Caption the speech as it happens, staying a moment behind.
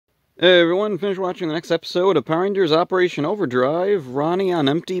Hey everyone, finished watching the next episode of Power Rangers Operation Overdrive, Ronny on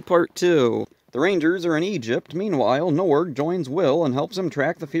Empty Part 2. The Rangers are in Egypt. Meanwhile, Norg joins Will and helps him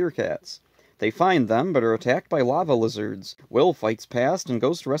track the Fear Cats. They find them, but are attacked by lava lizards. Will fights past and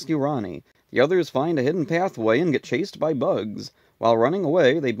goes to rescue Ronny. The others find a hidden pathway and get chased by bugs. While running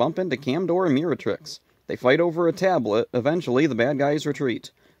away, they bump into Camdor and Miratrix. They fight over a tablet. Eventually, the bad guys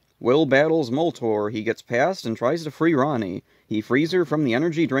retreat. Will battles Moltor. He gets past and tries to free Ronny. He frees her from the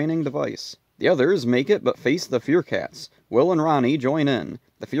energy-draining device. The others make it but face the Fear Cats. Will and Ronny join in.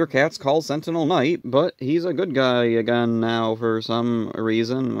 The Fear Cats call Sentinel Knight, but he's a good guy again now for some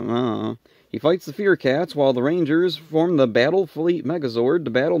reason. He fights the Fear Cats while the Rangers form the Battle Fleet Megazord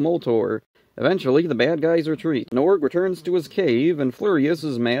to battle Moltor. Eventually, the bad guys retreat. Norg returns to his cave, and Furious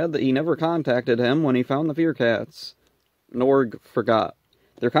is mad that he never contacted him when he found the Fear Cats. Norg forgot.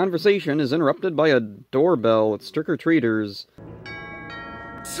 Their conversation is interrupted by a doorbell with trick-or-treaters.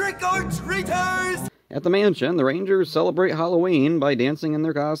 Trick-or-treaters! At the mansion, the Rangers celebrate Halloween by dancing in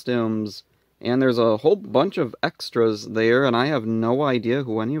their costumes. And there's a whole bunch of extras there, and I have no idea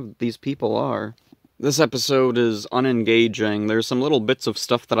who any of these people are. This episode is unengaging. There's some little bits of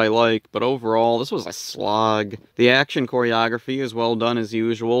stuff that I like, but overall, this was a slog. The action choreography is well done as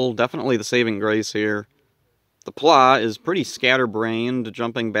usual. Definitely the saving grace here. The plot is pretty scatterbrained,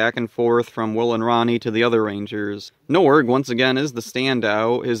 jumping back and forth from Will and Ronny to the other Rangers. Norg, once again, is the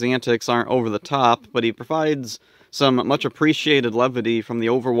standout. His antics aren't over the top, but he provides some much-appreciated levity from the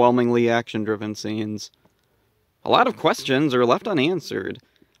overwhelmingly action-driven scenes. A lot of questions are left unanswered.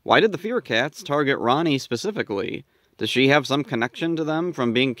 Why did the Fear Cats target Ronny specifically? Does she have some connection to them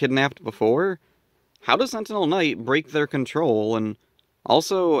from being kidnapped before? How does Sentinel Knight break their control, and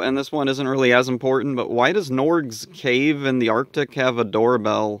also, and this one isn't really as important, but why does Norg's cave in the Arctic have a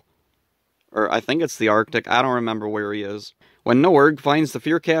doorbell? Or I think it's the Arctic, I don't remember where he is. When Norg finds the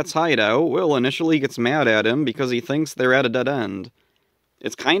Fear Cat's hideout, Will initially gets mad at him because he thinks they're at a dead end.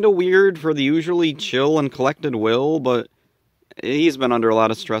 It's kinda weird for the usually chill and collected Will, but he's been under a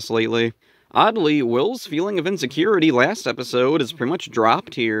lot of stress lately. Oddly, Will's feeling of insecurity last episode is pretty much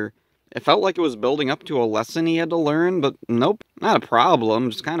dropped here. It felt like it was building up to a lesson he had to learn, but nope, not a problem,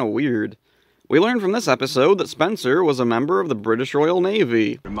 just kinda weird. We learned from this episode that Spencer was a member of the British Royal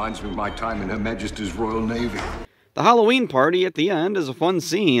Navy. Reminds me of my time in Her Majesty's Royal Navy. The Halloween party at the end is a fun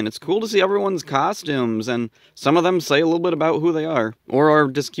scene. It's cool to see everyone's costumes, and some of them say a little bit about who they are, or are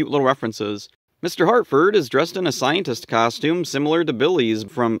just cute little references. Mr. Hartford is dressed in a scientist costume similar to Billy's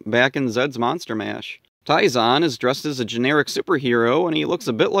from back in Zed's Monster Mash. Taizan is dressed as a generic superhero, and he looks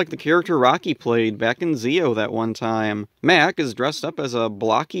a bit like the character Rocky played back in Zeo that one time. Mac is dressed up as a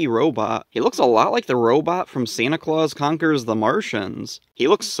blocky robot. He looks a lot like the robot from Santa Claus Conquers the Martians. He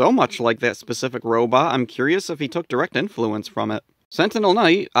looks so much like that specific robot, I'm curious if he took direct influence from it. Sentinel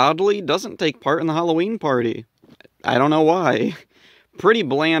Knight, oddly, doesn't take part in the Halloween party. I don't know why. Pretty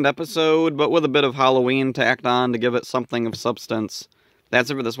bland episode, but with a bit of Halloween tacked on to give it something of substance.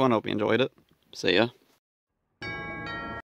 That's it for this one, hope you enjoyed it. See ya.